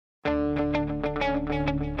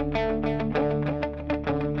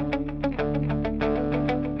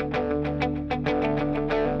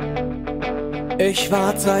Ich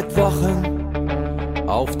warte seit Wochen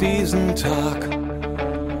auf diesen Tag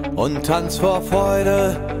und tanz vor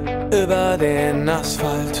Freude über den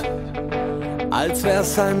Asphalt. Als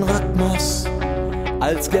wär's ein Rhythmus,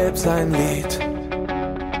 als gäb's ein Lied,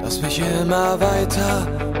 das mich immer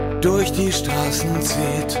weiter durch die Straßen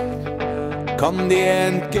zieht. Komm dir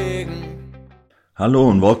entgegen. Hello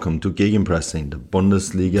and welcome to Gegenpressing, the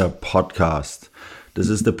Bundesliga podcast. This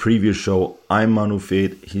is the preview show. I'm Manu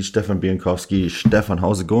and he's Stefan Bienkowski. Stefan,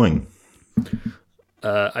 how's it going?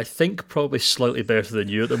 I think probably slightly better than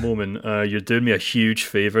you at the moment. You're doing me a huge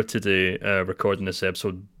favour today, recording this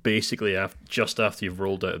episode basically just after you've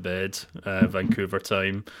rolled out of bed, Vancouver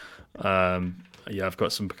time. I've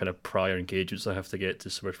got some kind of prior engagements I have to get to,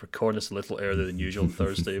 so we're recording this a little earlier than usual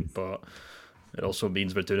Thursday, but it also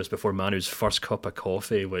means we're doing this before Manu's first cup of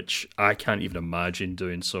coffee, which I can't even imagine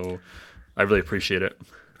doing, so I really appreciate it.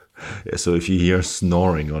 Yeah, so if you hear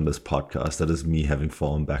snoring on this podcast, that is me having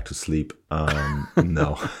fallen back to sleep.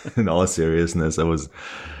 No, in all seriousness, I was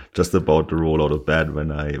just about to roll out of bed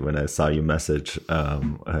when I saw your message.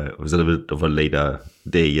 It was a little bit of a later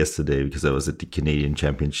day yesterday because I was at the Canadian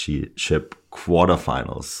Championship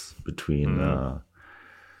quarterfinals between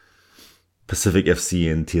Pacific FC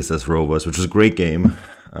and TSS Rovers, which was a great game.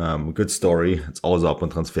 Good story. It's always up on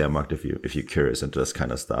Transfermarkt if you're curious into this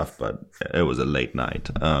kind of stuff, but it was a late night.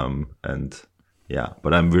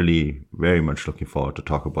 But I'm really very much looking forward to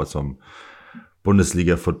talk about some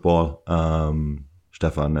Bundesliga football,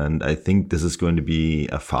 Stefan, and I think this is going to be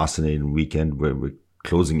a fascinating weekend where we're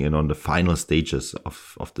closing in on the final stages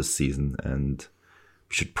of the season, and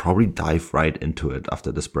we should probably dive right into it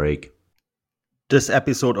after this break. This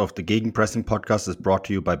episode of the Gegenpressing podcast is brought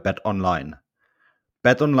to you by BetOnline.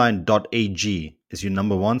 BetOnline.ag is your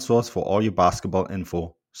number one source for all your basketball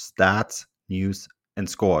info, stats, news, and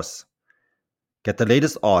scores. Get the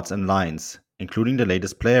latest odds and lines, including the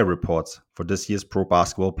latest player reports for this year's pro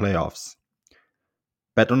basketball playoffs.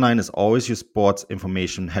 BetOnline is always your sports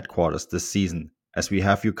information headquarters this season, as we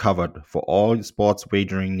have you covered for all your sports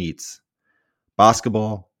wagering needs.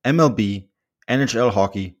 Basketball, MLB, NHL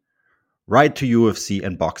hockey, right to UFC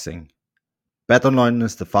and boxing. BetOnline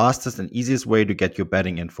is the fastest and easiest way to get your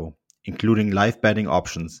betting info, including live betting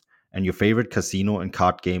options and your favorite casino and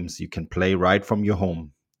card games you can play right from your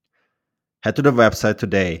home. Head to the website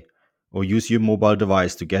today or use your mobile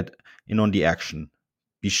device to get in on the action.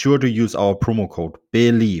 Be sure to use our promo code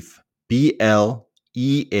BELIEVE, B-L-E-A-V,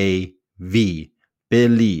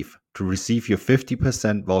 BELIEVE, to receive your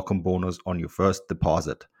 50% welcome bonus on your first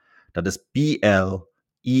deposit. That is B-L-E-A-V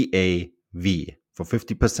for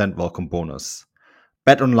 50% welcome bonus.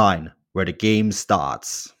 Bet online, where the game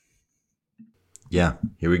starts. Yeah,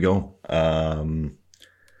 here we go.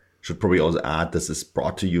 Should probably also add this is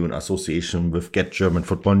brought to you in association with Get German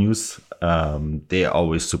Football News. They are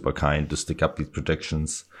always super kind to stick up these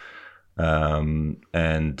predictions and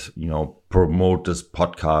promote this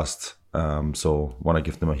podcast. So want to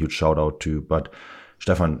give them a huge shout out too. But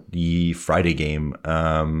Stefan, the Friday game.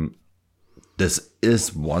 This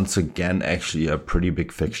is once again actually a pretty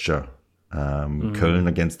big fixture. Köln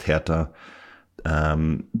against Hertha.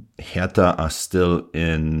 Hertha are still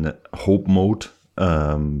in hope mode,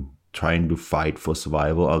 trying to fight for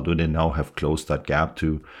survival, although they now have closed that gap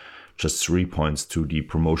to just 3 points to the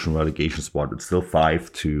promotion relegation spot. It's still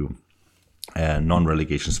 5 to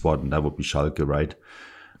non-relegation spot, and that would be Schalke, right?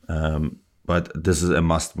 But this is a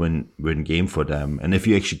must-win game for them. And if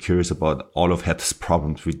you're actually curious about all of Hertha's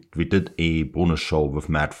problems, we did a bonus show with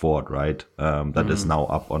Matt Ford, right? That is now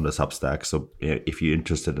up on the Substack. So if you're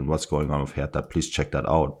interested in what's going on with Hertha, please check that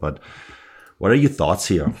out. But what are your thoughts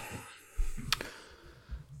here?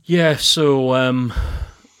 Yeah, so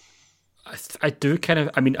I do kind of...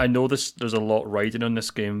 I mean, I know there's a lot riding on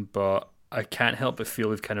this game, but I can't help but feel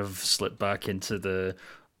we've kind of slipped back into the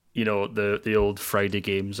old Friday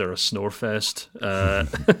games are a snore fest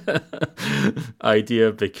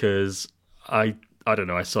idea, because I don't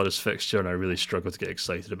know, I saw this fixture and I really struggled to get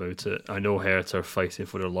excited about it. I know Hertha are fighting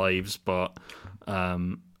for their lives, but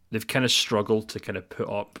they've kind of struggled to kind of put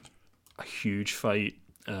up a huge fight.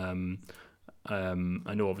 I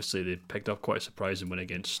know obviously they picked up quite a surprising win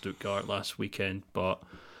against Stuttgart last weekend, but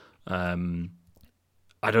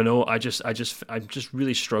I don't know. I'm just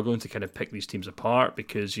really struggling to kind of pick these teams apart,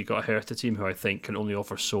 because you got a Hertha team who I think can only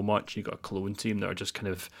offer so much. You got a Cologne team that are just kind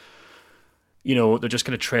of, they're just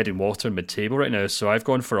kind of treading water mid-table right now. So I've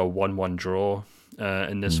gone for a 1-1 draw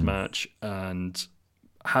in this match, and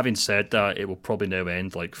having said that, it will probably now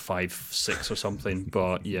end like 5-6 or something.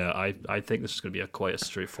 But yeah, I think this is going to be quite a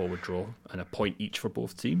straightforward draw and a point each for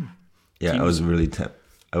both teams. Yeah, I was really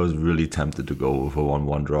I was really tempted to go with a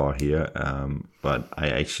 1-1 draw here, but I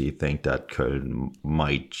actually think that Köln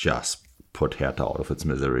might just put Hertha out of its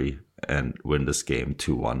misery and win this game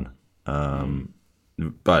 2-1.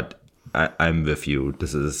 But I'm with you.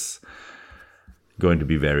 This is going to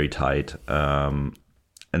be very tight. And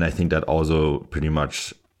I think that also pretty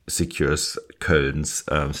much secures Köln's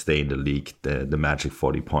stay in the league, the magic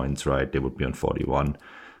 40 points, right? They would be on 41.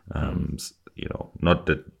 Not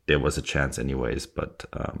that there was a chance anyways, but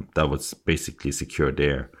that was basically secure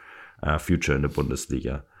their future in the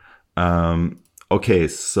Bundesliga. Okay,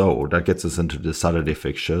 so that gets us into the Saturday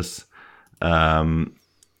fixtures. Bayern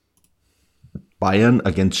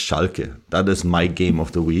against Schalke. That is my game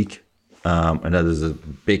of the week. And that is a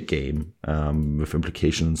big game with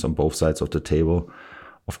implications on both sides of the table.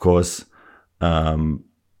 Of course, Bayern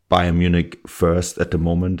Munich first at the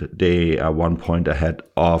moment. They are 1 point ahead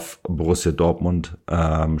of Borussia Dortmund.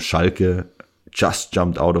 Schalke just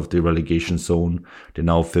jumped out of the relegation zone. They're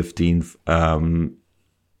now 15th.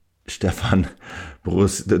 Stefan,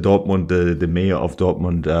 Borussia Dortmund, the mayor of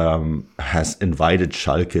Dortmund, has invited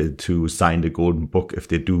Schalke to sign the Golden Book if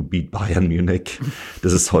they do beat Bayern Munich.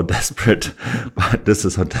 This is how desperate the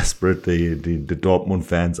Dortmund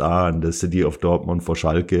fans are and the city of Dortmund for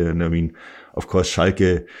Schalke. And I mean, of course,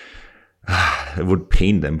 Schalke, it would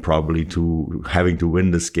pain them probably to having to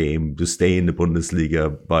win this game to stay in the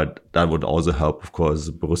Bundesliga, but that would also help, of course,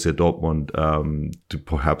 Borussia Dortmund to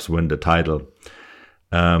perhaps win the title.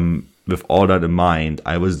 With all that in mind,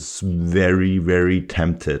 I was very, very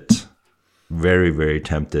tempted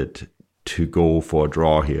to go for a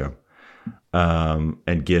draw here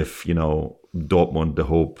and give, Dortmund the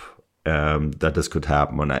hope that this could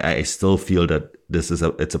happen. And I still feel that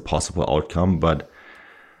it's a possible outcome, but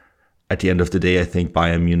at the end of the day, I think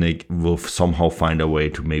Bayern Munich will somehow find a way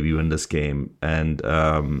to maybe win this game. And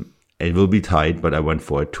it will be tight, but I went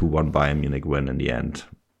for a 2-1 Bayern Munich win in the end.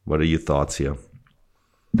 What are your thoughts here?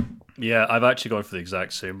 Yeah, I've actually gone for the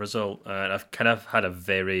exact same result, and I've kind of had a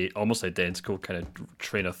very almost identical kind of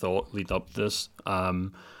train of thought lead up to this.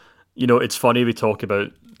 It's funny we talk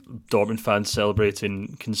about Dortmund fans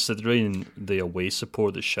celebrating, considering the away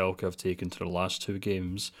support that Schalke have taken to the last two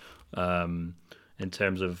games. In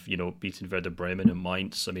terms of beating Werder Bremen and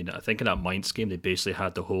Mainz. I mean, I think in that Mainz game they basically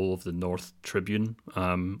had the whole of the North Tribune,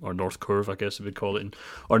 or North Curve, I guess we would call it,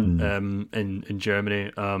 in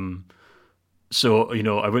Germany. So,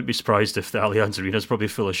 I wouldn't be surprised if the Allianz Arena is probably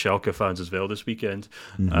full of Schalke fans as well this weekend.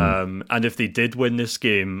 Mm-hmm. And if they did win this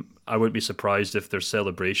game, I wouldn't be surprised if their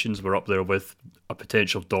celebrations were up there with a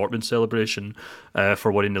potential Dortmund celebration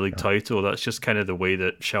for winning the league title. That's just kind of the way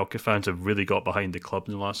that Schalke fans have really got behind the club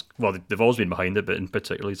in the last... Well, they've always been behind it, but in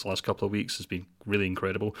particular the last couple of weeks has been really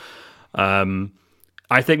incredible.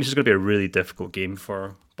 I think this is going to be a really difficult game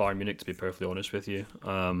for Bayern Munich, to be perfectly honest with you.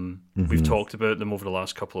 We've talked about them over the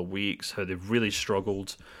last couple of weeks, how they've really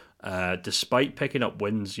struggled. Despite picking up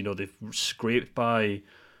wins, they've scraped by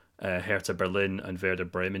Hertha Berlin and Werder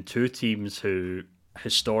Bremen, two teams who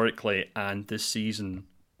historically and this season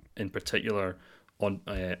in particular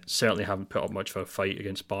certainly haven't put up much of a fight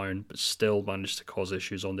against Bayern, but still managed to cause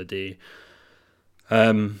issues on the day.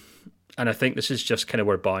 And I think this is just kind of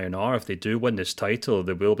where Bayern are. If they do win this title,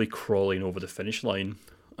 they will be crawling over the finish line.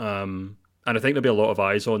 And I think there'll be a lot of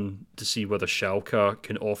eyes on to see whether Schalke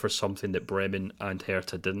can offer something that Bremen and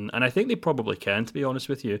Hertha didn't. And I think they probably can, to be honest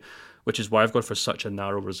with you, which is why I've gone for such a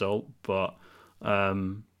narrow result. But I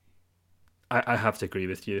have to agree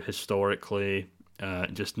with you. Historically,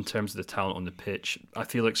 just in terms of the talent on the pitch, I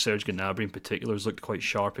feel like Serge Gnabry in particular has looked quite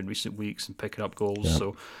sharp in recent weeks and picking up goals. Yeah.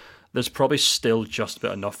 So there's probably still just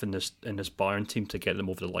about enough in this Bayern team to get them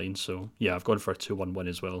over the line. So yeah, I've gone for a 2-1 win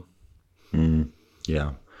as well.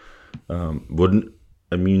 Yeah.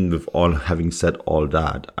 With all having said all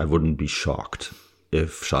that, I wouldn't be shocked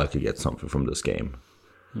if Schalke gets something from this game.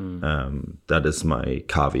 That is my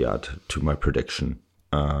caveat to my prediction.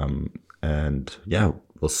 And yeah,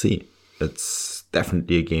 we'll see. It's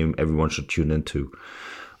definitely a game everyone should tune into.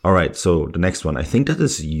 All right, so the next one, I think that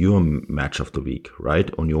is your match of the week, right?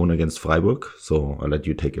 Union against Freiburg. So I'll let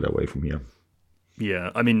you take it away from here. Yeah,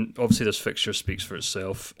 I mean, obviously this fixture speaks for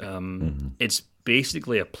itself. It's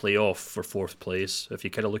basically a playoff for fourth place. If you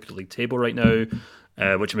kind of look at the league table right now,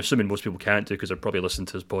 which I'm assuming most people can't do because they're probably listening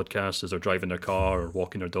to this podcast as they're driving their car or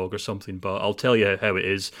walking their dog or something, but I'll tell you how it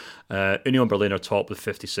is. Union Berlin are top with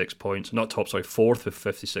 56 points. Fourth with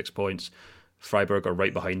 56 points. Freiburg are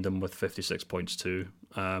right behind them with 56 points too.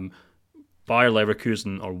 Bayer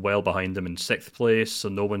Leverkusen are well behind them in sixth place, so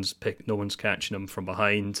no one's catching them from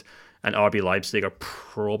behind. And RB Leipzig are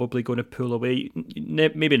probably going to pull away.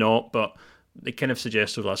 Maybe not, but they kind of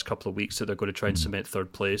suggest over the last couple of weeks that they're going to try and cement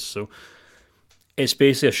third place. So it's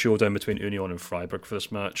basically a showdown between Union and Freiburg for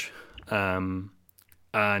this match.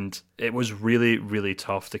 And it was really, really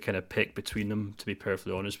tough to kind of pick between them, to be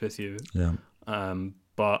perfectly honest with you. Yeah.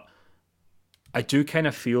 But I do kind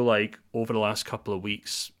of feel like over the last couple of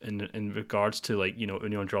weeks, in regards to like, you know,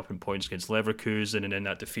 Union dropping points against Leverkusen and then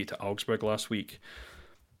that defeat to Augsburg last week,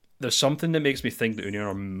 there's something that makes me think that Union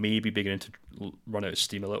are maybe beginning to run out of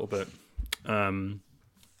steam a little bit. And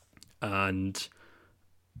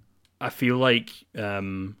I feel like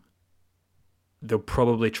they'll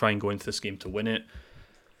probably try and go into this game to win it.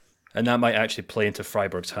 And that might actually play into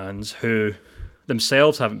Freiburg's hands, who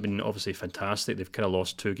themselves haven't been obviously fantastic. They've kind of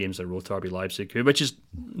lost 2 games in a row to RB Leipzig, which is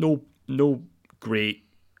no great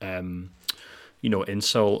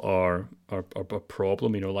insult or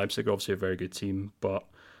problem. You know, Leipzig are obviously a very good team, but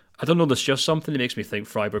I don't know, there's just something that makes me think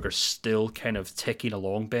Freiburg are still kind of ticking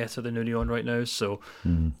along better than Union right now. So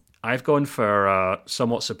I've gone for a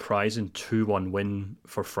somewhat surprising 2-1 win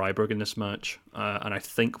for Freiburg in this match. And I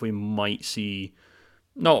think we might see,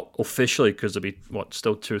 not officially because there'll be,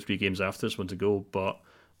 still 2 or 3 games after this one to go, but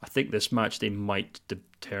I think this match they might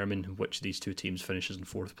determine which of these 2 teams finishes in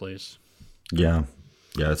 4th place. Yeah,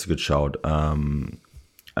 that's a good shout.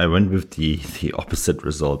 I went with the opposite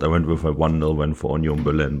result. I went with a 1-0 win for Union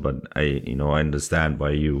Berlin, but I understand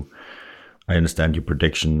your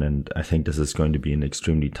prediction, and I think this is going to be an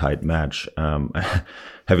extremely tight match.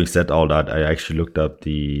 Having said all that, I actually looked up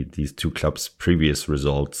these 2 clubs' previous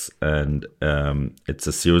results, and it's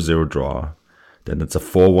a 0-0 draw. Then it's a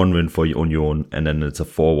 4-1 win for Union, and then it's a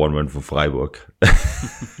 4-1 win for Freiburg.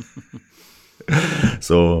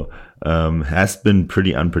 So has been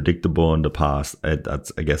pretty unpredictable in the past.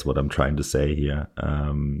 That's, I guess, what I'm trying to say here.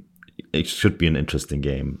 It should be an interesting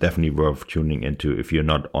game. Definitely worth tuning into if you're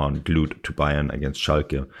not glued to Bayern against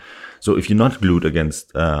Schalke. So if you're not glued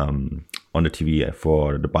against on the TV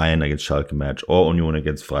for the Bayern against Schalke match or Union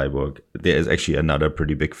against Freiburg, there is actually another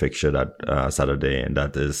pretty big fixture that Saturday, and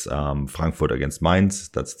that is Frankfurt against Mainz.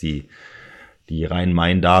 That's the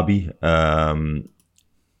Rhein-Main derby.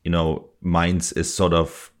 Mainz is sort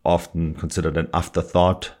of often considered an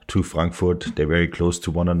afterthought to Frankfurt. They're very close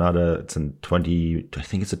to one another. It's a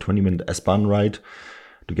 20-minute S-Bahn ride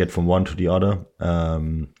to get from one to the other.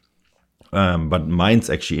 But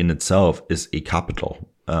Mainz actually in itself is a capital.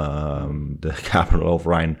 The capital of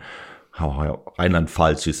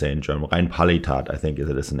Rheinland-Pfalz, you say in German. Rhein-Palatinat, I think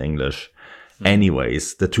it is in English.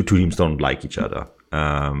 Anyways, the two teams don't like each other.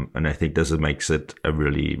 And I think this makes it a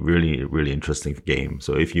really, really, really interesting game.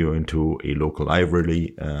 So if you're into a local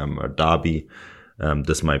rivalry, a derby,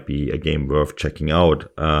 this might be a game worth checking out.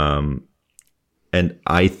 And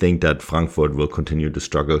I think that Frankfurt will continue to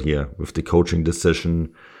struggle here with the coaching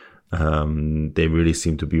decision. They really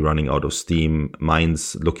seem to be running out of steam.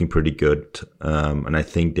 Mainz looking pretty good. And I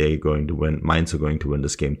think they're going to win. Mainz are going to win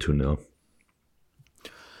this game 2-0.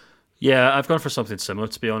 Yeah, I've gone for something similar,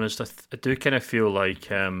 to be honest. I do kind of feel like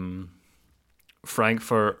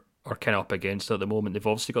Frankfurt are kind of up against it at the moment. They've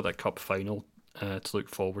obviously got that cup final to look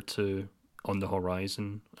forward to on the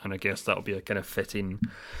horizon, and I guess that'll be a kind of fitting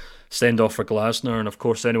send-off for Glasner. And of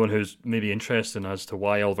course, anyone who's maybe interested as to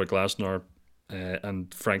why Oliver Glasner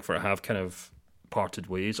and Frankfurt have kind of parted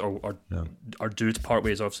ways, or are due to part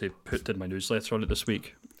ways, obviously put in my newsletter on it this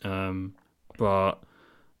week. But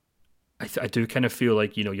I do kind of feel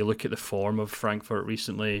like, you look at the form of Frankfurt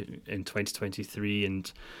recently in 2023,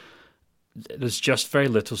 and there's just very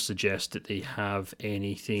little to suggest that they have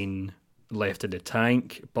anything left in the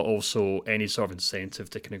tank, but also any sort of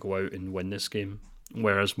incentive to kind of go out and win this game.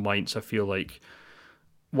 Whereas Mainz, I feel like,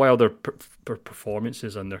 while their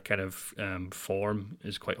performances and their kind of form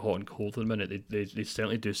is quite hot and cold at the minute, they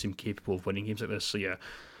certainly do seem capable of winning games like this. So yeah,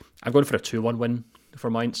 I'm going for a 2-1 win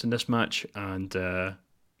for Mainz in this match, and I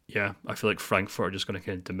feel like Frankfurt are just going to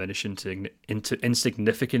kind of diminish into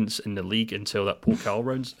insignificance in the league until that Pokal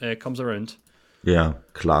round comes around. Yeah,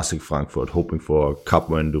 classic Frankfurt, hoping for a cup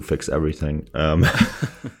win to fix everything. And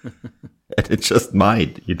it just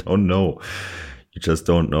might. You don't know. You just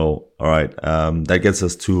don't know. All right, that gets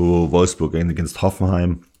us to Wolfsburg against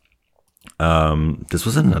Hoffenheim. This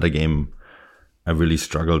was another game I really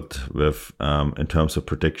struggled with in terms of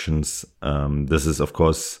predictions. This is, of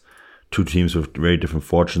course, two teams with very different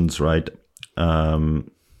fortunes, right?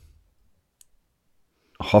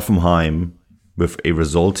 Hoffenheim, with a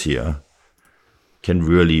result here, can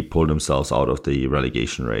really pull themselves out of the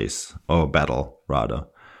relegation race, or battle, rather.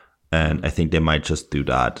 And I think they might just do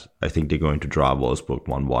that. I think they're going to draw Wolfsburg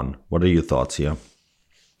 1-1. What are your thoughts here?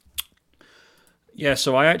 Yeah,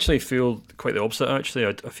 so I actually feel quite the opposite, actually.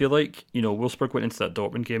 I feel like, Wolfsburg went into that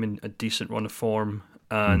Dortmund game in a decent run of form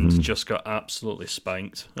and just got absolutely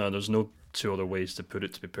spanked. There's no two other ways to put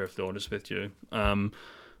it, to be perfectly honest with you.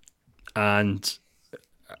 And,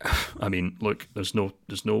 I mean, look, there's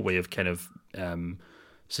no way of kind of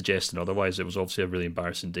suggesting otherwise. It was obviously a really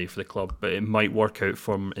embarrassing day for the club, but it might work out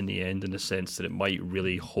for them in the end in the sense that it might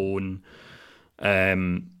really hone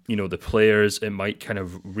the players. It might kind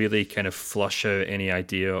of really kind of flush out any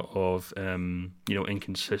idea of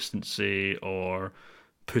inconsistency or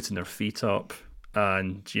putting their feet up,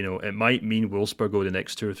 and it might mean Wolfsburg go the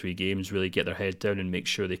next 2 or 3 games really get their head down and make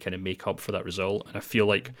sure they kind of make up for that result. And I feel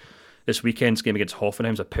like this weekend's game against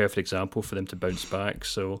Hoffenheim is a perfect example for them to bounce back.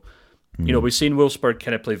 So we've seen Wolfsburg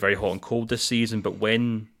kind of play very hot and cold this season, but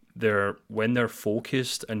when they're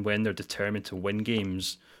focused and when they're determined to win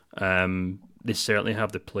games, they certainly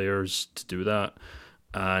have the players to do that.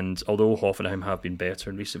 And although Hoffenheim have been better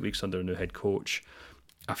in recent weeks under a new head coach,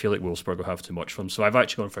 I feel like Wolfsburg will have too much for them. So I've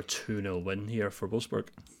actually gone for a 2-0 win here for Wolfsburg.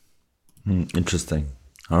 Interesting.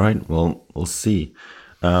 All right, well, we'll see.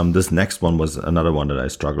 This next one was another one that I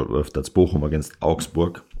struggled with. That's Bochum against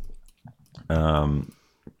Augsburg.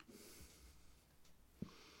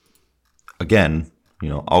 Again,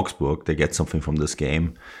 Augsburg, they get something from this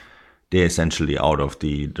game. They're essentially out of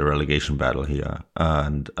the relegation battle here,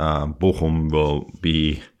 and Bochum will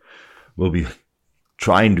be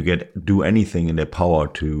trying to do anything in their power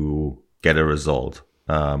to get a result,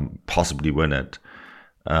 possibly win it.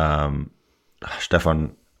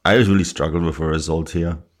 Stefan, I really struggled with a result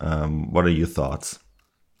here. What are your thoughts?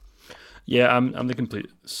 Yeah, I'm the complete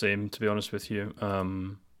same, to be honest with you.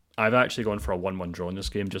 I've actually gone for a 1-1 draw in this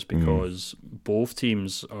game just because both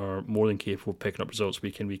teams are more than capable of picking up results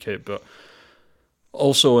week in, week out, but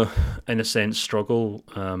also, in a sense, struggle.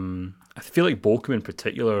 I feel like Bochum in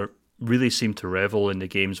particular really seem to revel in the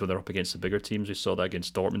games when they're up against the bigger teams. We saw that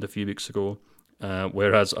against Dortmund a few weeks ago,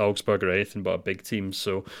 whereas Augsburg are anything but a big team.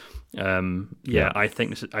 So, I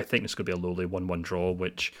think this could be a lowly 1-1 draw,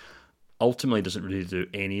 which ultimately doesn't really do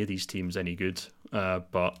any of these teams any good.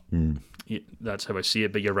 But that's how I see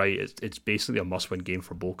it. But you're right; it's basically a must-win game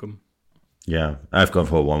for Bochum. Yeah, I've gone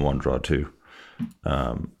for a 1-1 draw too.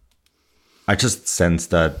 I just sense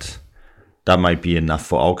that might be enough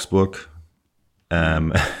for Augsburg.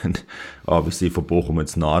 And obviously for Bochum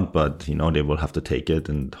it's not, but they will have to take it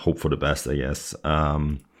and hope for the best, I guess.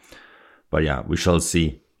 But yeah, we shall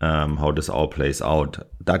see how this all plays out.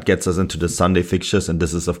 That gets us into the Sunday fixtures, and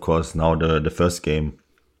this is of course now the first game.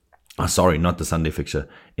 Sorry, not the Sunday fixture,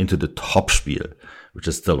 into the Topspiel, which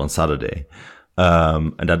is still on Saturday.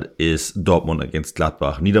 And that is Dortmund against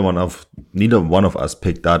Gladbach. Neither one of us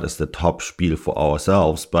picked that as the top spiel for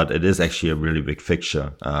ourselves, but it is actually a really big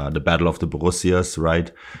fixture. The Battle of the Borussias,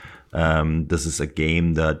 right? This is a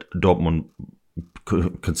game that Dortmund,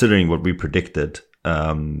 considering what we predicted,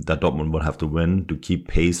 that Dortmund will have to win to keep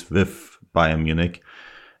pace with Bayern Munich.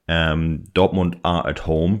 Dortmund are at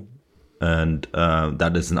home, and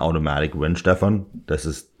that is an automatic win, Stefan. This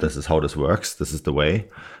is how this works. This is the way.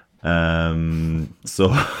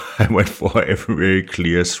 So I went for a very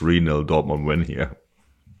clear 3-0 Dortmund win here.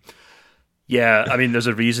 Yeah, I mean, there's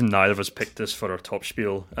a reason neither of us picked this for our top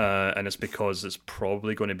spiel, and it's because it's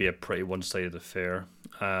probably going to be a pretty one-sided affair.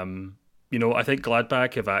 I think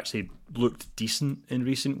Gladbach have actually looked decent in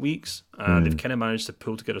recent weeks. They've kind of managed to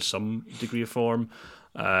pull together some degree of form.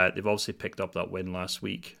 They've obviously picked up that win last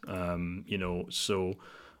week. So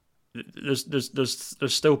there's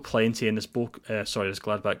still plenty in this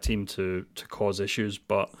Gladbach team to cause issues,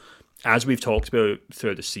 but as we've talked about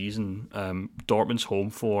throughout the season, Dortmund's home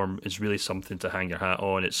form is really something to hang your hat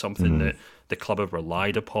on. It's something that the club have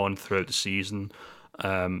relied upon throughout the season.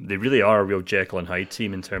 They really are a real Jekyll and Hyde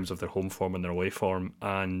team in terms of their home form and their away form.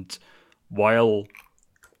 And while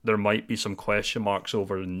there might be some question marks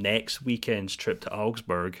over next weekend's trip to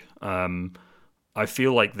Augsburg, I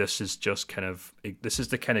feel like this is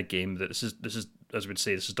the kind of game that this is as we'd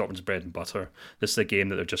say, this is Dortmund's bread and butter. This is a game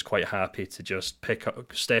that they're just quite happy to just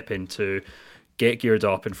step into, get geared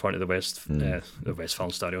up in front of the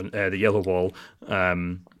Westfalenstadion, the yellow wall,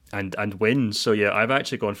 and win. So yeah, I've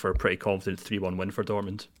actually gone for a pretty confident 3-1 win for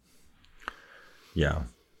Dortmund. Yeah,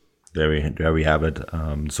 there we have it.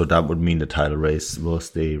 So that would mean the title race will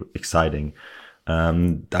stay exciting.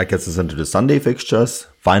 That gets us into the Sunday fixtures,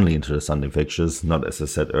 finally into the Sunday fixtures, not as I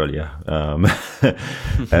said earlier.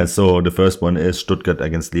 So the first one is Stuttgart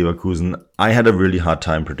against Leverkusen. I had a really hard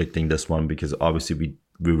time predicting this one because obviously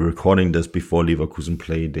we were recording this before Leverkusen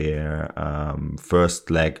played their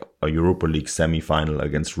first leg, a Europa League semi-final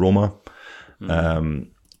against Roma.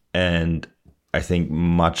 And I think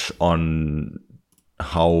much on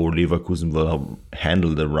how Leverkusen will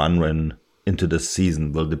handle the run into the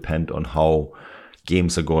season will depend on how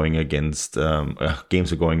games are going in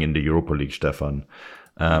the Europa League, Stefan.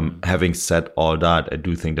 Having said all that, I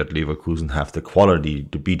do think that Leverkusen have the quality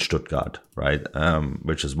to beat Stuttgart, right?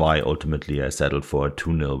 Which is why ultimately I settled for a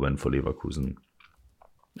 2-0 win for Leverkusen.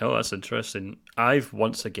 Oh, that's interesting. I've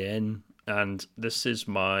once again, and this is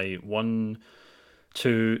my I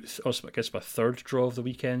guess my third draw of the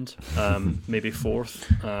weekend, maybe fourth.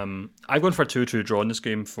 I'm going for a 2-2 draw in this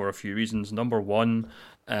game for a few reasons. Number one,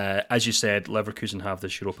 as you said, Leverkusen have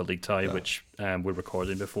this Europa League tie, which we're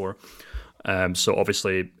recording before. So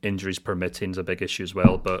obviously injuries permitting is a big issue as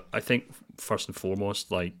well. But I think first and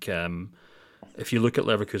foremost, if you look at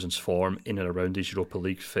Leverkusen's form in and around these Europa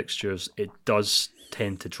League fixtures, it does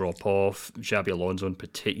tend to drop off. Xabi Alonso in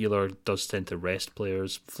particular does tend to rest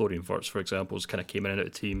players. Florian Wirtz, for example, has kind of came in and out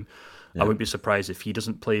of the team. Yeah. I wouldn't be surprised if he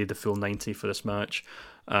doesn't play the full 90 for this match.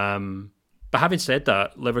 But having said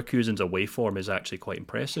that, Leverkusen's away form is actually quite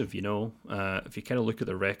impressive. You know, if you kind of look at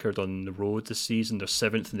the record on the road this season, they're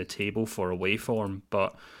 7th in the table for away form.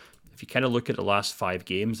 But if you kind of look at the last 5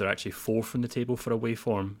 games, they're actually 4th in the table for away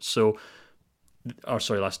form.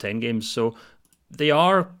 Last 10 games. So they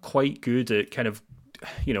are quite good at kind of,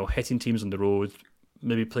 hitting teams on the road,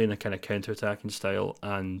 maybe playing a kind of counter-attacking style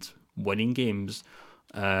and winning games.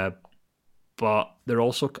 But they're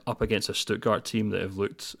also up against a Stuttgart team that have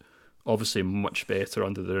looked obviously much better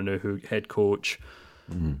under their new head coach.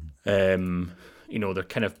 They're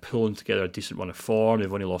kind of pulling together a decent run of form.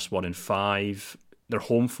 They've only lost 1 in 5. Their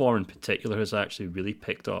home form in particular has actually really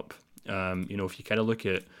picked up. If you kind of look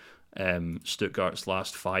at Stuttgart's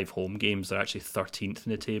last 5 home games, they're actually 13th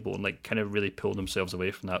in the table and kind of really pulled themselves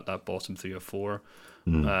away from that bottom 3 or 4.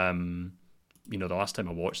 The last time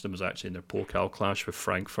I watched them was actually in their Pokal clash with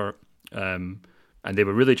Frankfurt, and they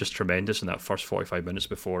were really just tremendous in that first 45 minutes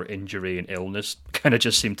before injury and illness kind of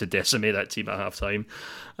just seemed to decimate that team at half-time.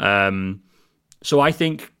 So I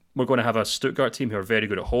think we're going to have a Stuttgart team who are very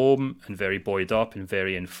good at home and very buoyed up and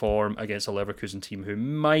very in form against a Leverkusen team who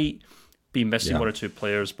might be missing 1 or 2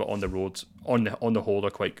 players, but on the road, on the whole, are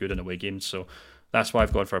quite good in away games. So that's why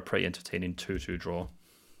I've gone for a pretty entertaining 2-2 draw.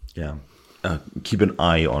 Yeah. Keep an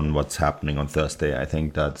eye on what's happening on Thursday. I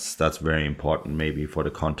think that's very important, maybe for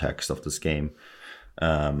the context of this game.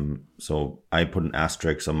 So I put an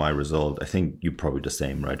asterisk on my result. I think you probably the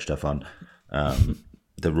same, right, Stefan?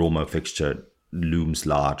 The Roma fixture looms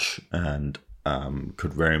large and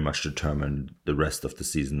could very much determine the rest of the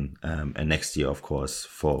season and next year, of course,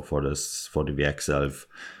 for the VXLV.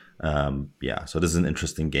 So this is an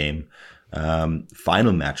interesting game.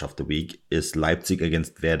 Final match of the week is Leipzig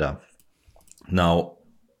against Werder. Now,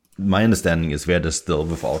 my understanding is Werder still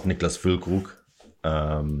without Niklas Füllkrug.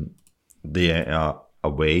 They are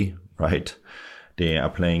away, right? They are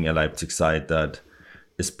playing a Leipzig side that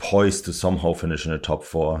is poised to somehow finish in the top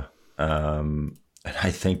 4. And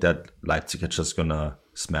I think that Leipzig are just going to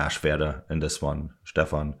smash Werder in this one,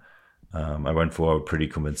 Stefan. I went for a pretty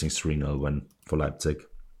convincing 3-0 win for Leipzig.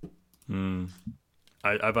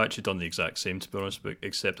 I've actually done the exact same, to be honest, but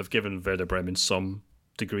except I've given Werder Bremen some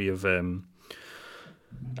degree of, I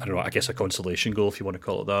don't know, I guess a consolation goal, if you want to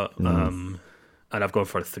call it that. And I've gone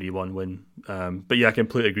for a 3-1 win. But yeah, I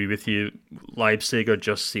completely agree with you. Leipzig are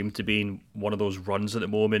just seem to be in one of those runs at the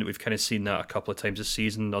moment. We've kind of seen that a couple of times this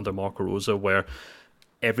season under Marco Rose, where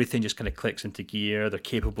everything just kind of clicks into gear. They're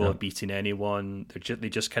capable of beating anyone. They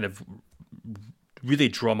just kind of really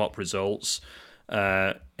drum up results.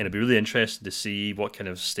 And it'd be really interesting to see what kind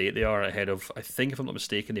of state they are ahead of, I think, if I'm not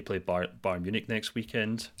mistaken, they play Bayern Munich next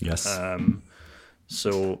weekend. Yes.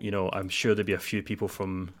 So, I'm sure there'll be a few people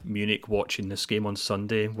from Munich watching this game on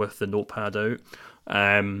Sunday with the notepad out.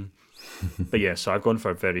 But yeah, so I've gone for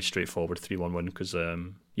a very straightforward 3-1 win because,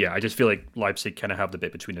 I just feel like Leipzig kind of have the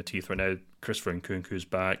bit between their teeth right now. Christopher Nkunku's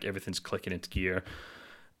back, everything's clicking into gear.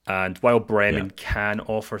 And while Bremen can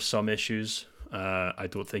offer some issues, I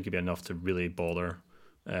don't think it'd be enough to really bother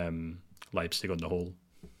Leipzig on the whole.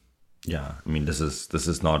 Yeah, I mean, this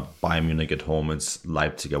is not Bayern Munich at home, it's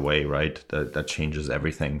Leipzig away, right? That changes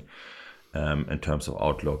everything in terms of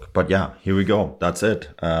outlook. But yeah, here we go. That's it.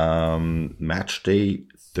 Match day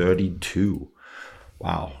 32.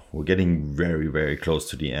 Wow, we're getting very, very close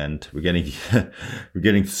to the end. We're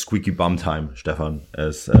getting squeaky bum time, Stefan,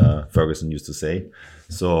 as Ferguson used to say.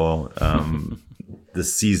 So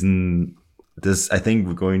this season, I think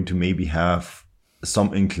we're going to maybe have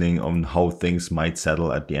some inkling on how things might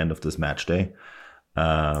settle at the end of this match day.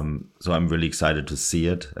 So I'm really excited to see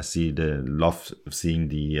it. I see the love of seeing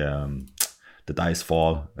the dice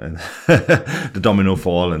fall and the domino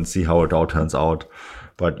fall and see how it all turns out.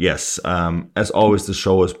 But yes, as always, the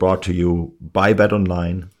show is brought to you by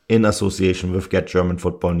BetOnline in association with Get German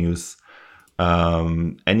Football News.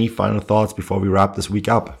 Any final thoughts before we wrap this week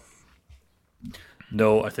up?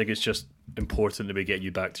 No, I think it's just important that we get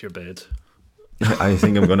you back to your bed. I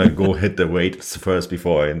think I'm gonna go hit the weights first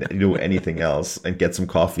before I do anything else and get some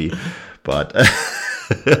coffee. But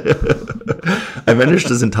I managed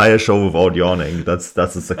this entire show without yawning. That's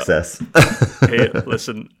a success. Hey,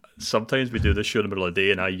 listen, sometimes we do this show in the middle of the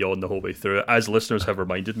day and I yawn the whole way through it, as listeners have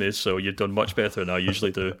reminded me, so you've done much better than I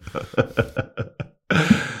usually do.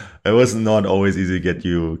 It was not always easy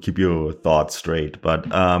to keep your thoughts straight, but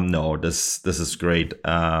no, this is great.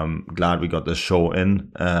 Glad we got this show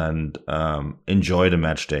in, and enjoy the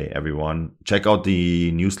match day, everyone. Check out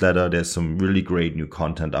the newsletter. There's some really great new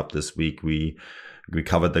content up this week. We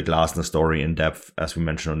covered the Glasner story in depth, as we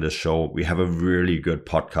mentioned on this show. We have a really good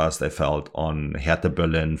podcast, I felt, on Hertha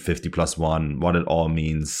Berlin 50+1, what it all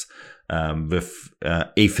means, with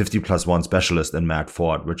a 50+1 specialist in Matt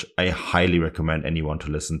Ford, which I highly recommend anyone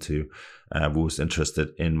to listen to who's interested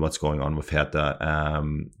in what's going on with Hertha.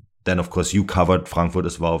 Then, of course, you covered Frankfurt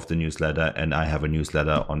as well with the newsletter, and I have a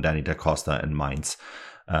newsletter on Danny da Costa and Mainz.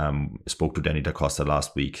 Spoke to Danny da Costa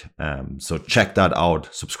last week. So check that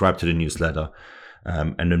out. Subscribe to the newsletter.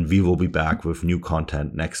 And then we will be back with new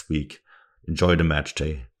content next week. Enjoy the match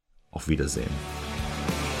day. Auf Wiedersehen.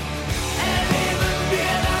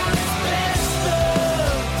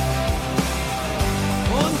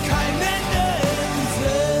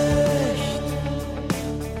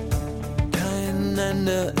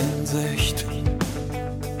 Ende in Sicht.